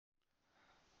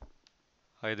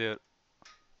Hi there,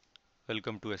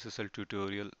 welcome to SSL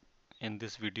tutorial. In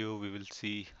this video we will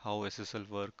see how SSL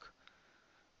work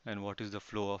and what is the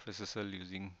flow of SSL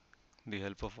using the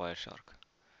help of wireshark.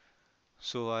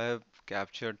 So I have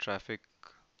captured traffic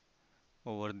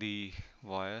over the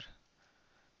wire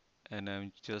and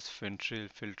I'm just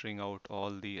filtering out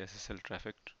all the SSL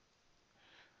traffic.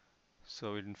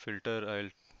 So in filter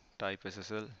I'll type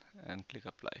SSL and click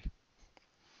apply.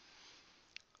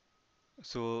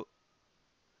 So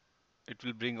it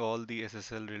will bring all the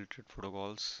SSL related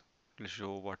protocols to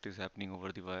show what is happening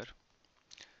over the wire.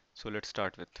 So let's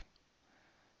start with.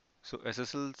 So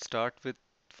SSL start with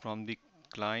from the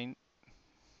client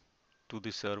to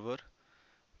the server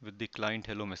with the client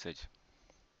hello message.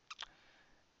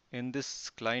 In this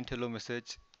client hello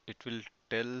message, it will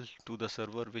tell to the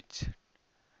server which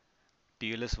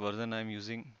TLS version I am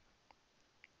using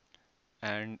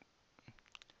and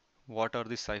what are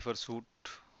the cipher suite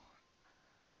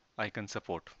I can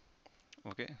support.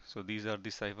 Okay, so these are the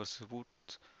cipher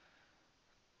suites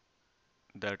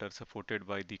that are supported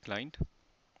by the client.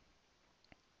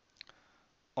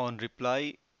 On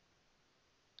reply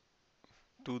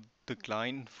to the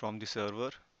client from the server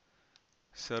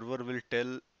will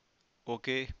tell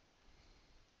okay,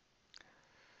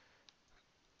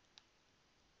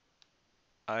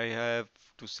 I have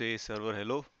to say server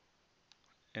hello.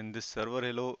 In this server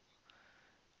hello,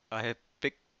 I have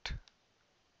picked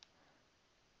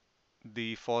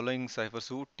the following cipher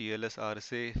suite TLS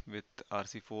RSA with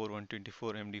RC4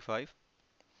 124 MD5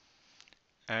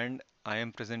 and I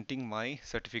am presenting my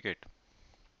certificate.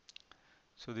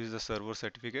 So this is the server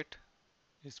certificate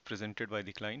is presented by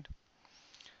the client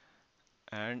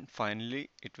and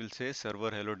finally it will say server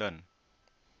hello done.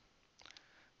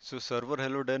 So server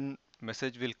hello done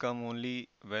message will come only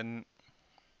when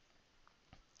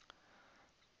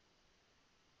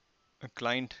a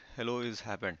client hello is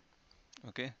happened.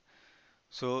 Okay,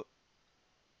 so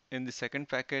in the second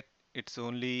packet it's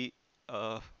only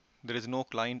there is no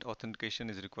client authentication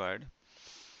is required.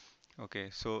 Okay,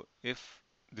 so if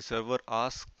the server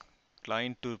asks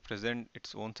client to present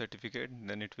its own certificate,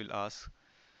 then it will ask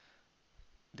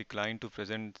the client to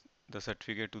present the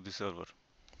certificate to the server.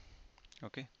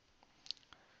 Okay,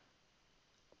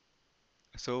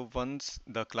 so once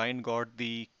the client got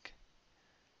the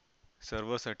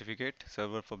server certificate,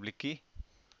 server public key,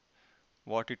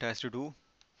 what it has to do,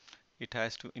 it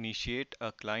has to initiate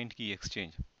a client key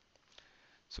exchange.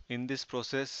 So in this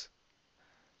process,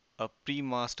 a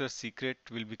pre-master secret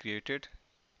will be created.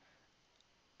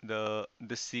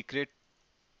 This secret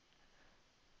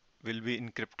will be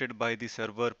encrypted by the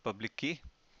server public key.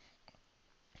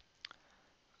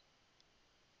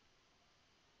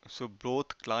 So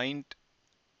both client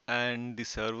and the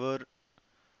server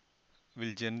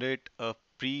will generate a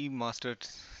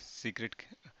secret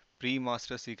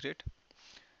pre-master secret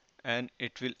and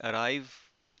it will arrive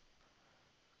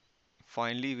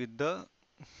finally with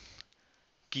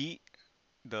key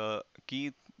the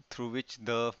key through which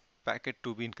the packet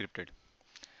to be encrypted.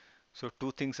 So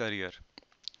two things are here.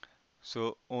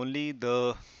 So only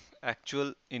the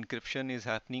actual encryption is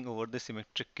happening over the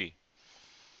symmetric key.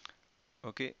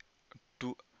 Okay,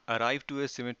 to arrive to a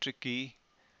symmetric key,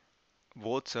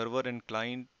 both server and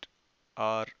client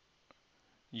are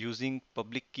using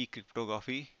public key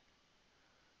cryptography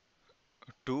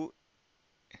to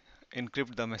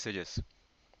encrypt the messages.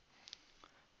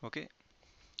 Okay,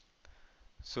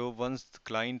 so once the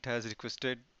client has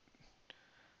requested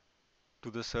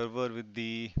to the server with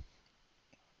the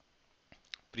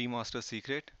pre-master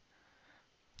secret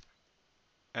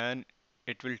and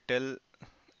it will tell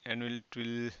and it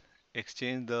will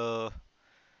exchange the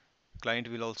client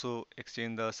will also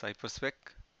exchange the cipherspec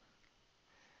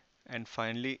and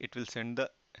finally it will send the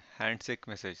handshake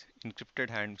message, encrypted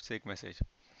handshake message.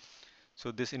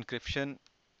 So this encryption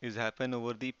is happen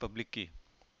over the public key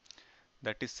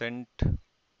that is sent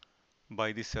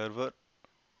by the server.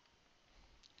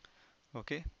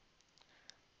 Okay,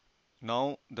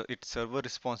 now its server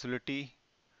responsibility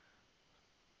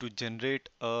to generate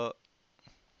a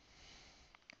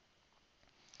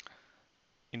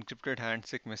encrypted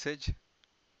handshake message.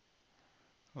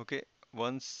 Okay,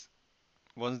 once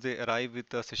they arrive with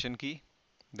the session key,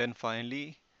 then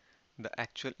finally the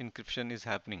actual encryption is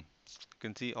happening. You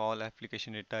can see all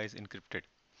application data is encrypted.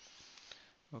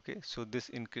 Okay, so this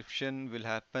encryption will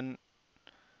happen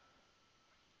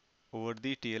over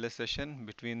the TLS session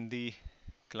between the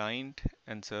client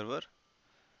and server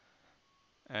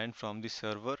and from the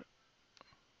server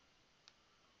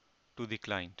to the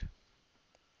client.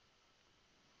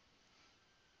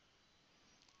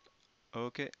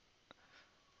 Okay,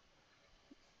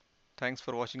 thanks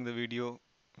for watching the video.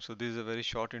 So this is a very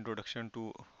short introduction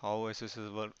to how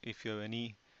SSL work. If you have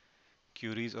any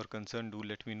queries or concern, do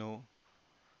let me know.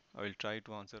 I will try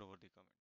to answer over the comment.